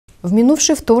В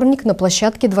минувший вторник на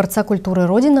площадке Дворца культуры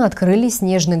Родины открыли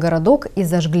снежный городок и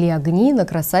зажгли огни на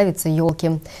красавице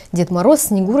елки. Дед Мороз,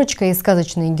 Снегурочка и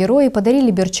сказочные герои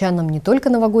подарили бердчанам не только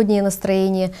новогоднее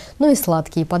настроение, но и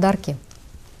сладкие подарки.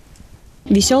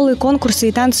 Веселые конкурсы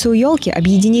и танцы у елки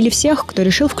объединили всех, кто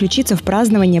решил включиться в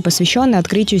празднование, посвященное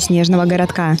открытию снежного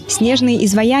городка. Снежные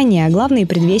изваяния – главные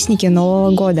предвестники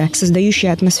Нового года,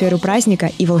 создающие атмосферу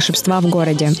праздника и волшебства в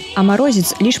городе. А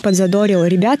морозец лишь подзадорил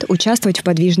ребят участвовать в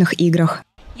подвижных играх.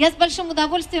 Я с большим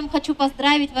удовольствием хочу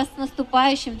поздравить вас с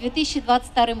наступающим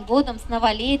 2022 годом, с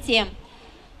новолетием.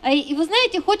 И вы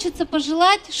знаете, хочется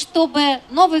пожелать, чтобы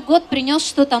Новый год принес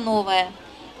что-то новое.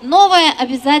 Новое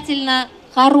обязательно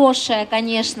хорошее,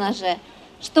 конечно же.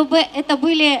 Чтобы это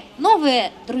были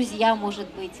новые друзья, может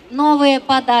быть, новые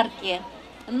подарки,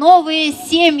 новые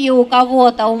семьи у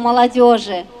кого-то, у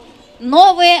молодежи,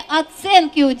 новые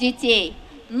оценки у детей,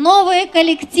 новые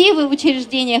коллективы в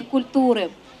учреждениях культуры.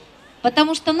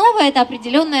 Потому что новое – это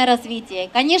определенное развитие.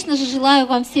 Конечно же, желаю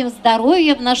вам всем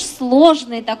здоровья в наш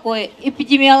сложный такой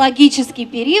эпидемиологический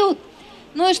период.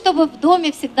 Ну и чтобы в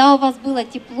доме всегда у вас было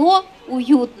тепло,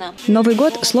 уютно. Новый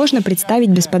год сложно представить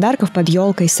без подарков под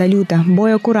елкой, салюта,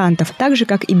 боя курантов, так же,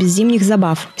 как и без зимних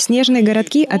забав. Снежные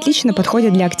городки отлично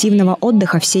подходят для активного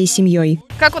отдыха всей семьей.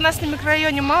 Как у нас на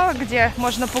микрорайоне мало где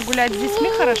можно погулять с детьми,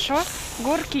 хорошо.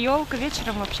 Горки, елка,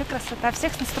 вечером вообще красота.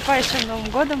 Всех с наступающим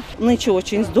Новым годом. Нынче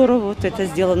очень здорово вот это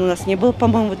сделано. У нас не было,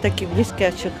 по-моему, вот таких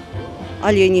близких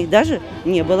оленей. Даже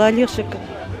не было олешек.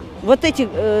 Вот эти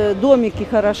домики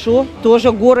хорошо,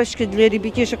 тоже горочки для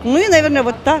ребятишек. Ну и, наверное,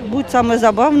 вот так будет самое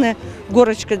забавное.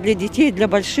 Горочка для детей, для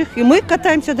больших. И мы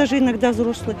катаемся даже иногда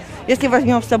взрослые, если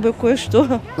возьмем с собой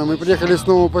кое-что. Мы приехали с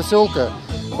нового поселка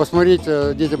посмотреть,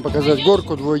 детям показать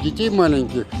горку, 2 детей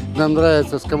маленьких. Нам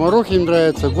нравятся скоморохи, им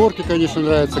нравятся, горки, конечно,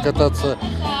 нравится кататься.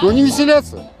 Но они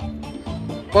веселятся.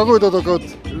 Погода только вот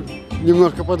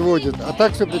немножко подводит, а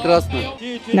так все прекрасно.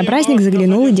 На праздник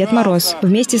заглянул и Дед Мороз.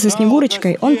 Вместе со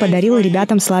Снегурочкой он подарил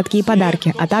ребятам сладкие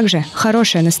подарки, а также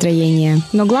хорошее настроение.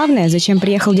 Но главное, зачем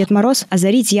приехал Дед Мороз –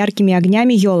 озарить яркими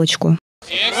огнями елочку.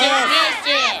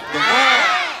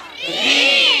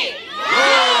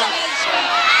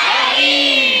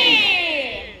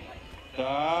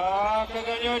 Так,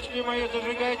 огонечки мои,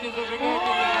 зажигайте, зажигайте.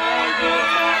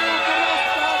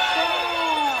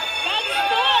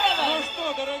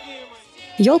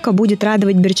 Елка будет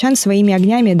радовать бердчан своими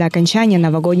огнями до окончания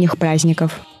новогодних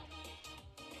праздников.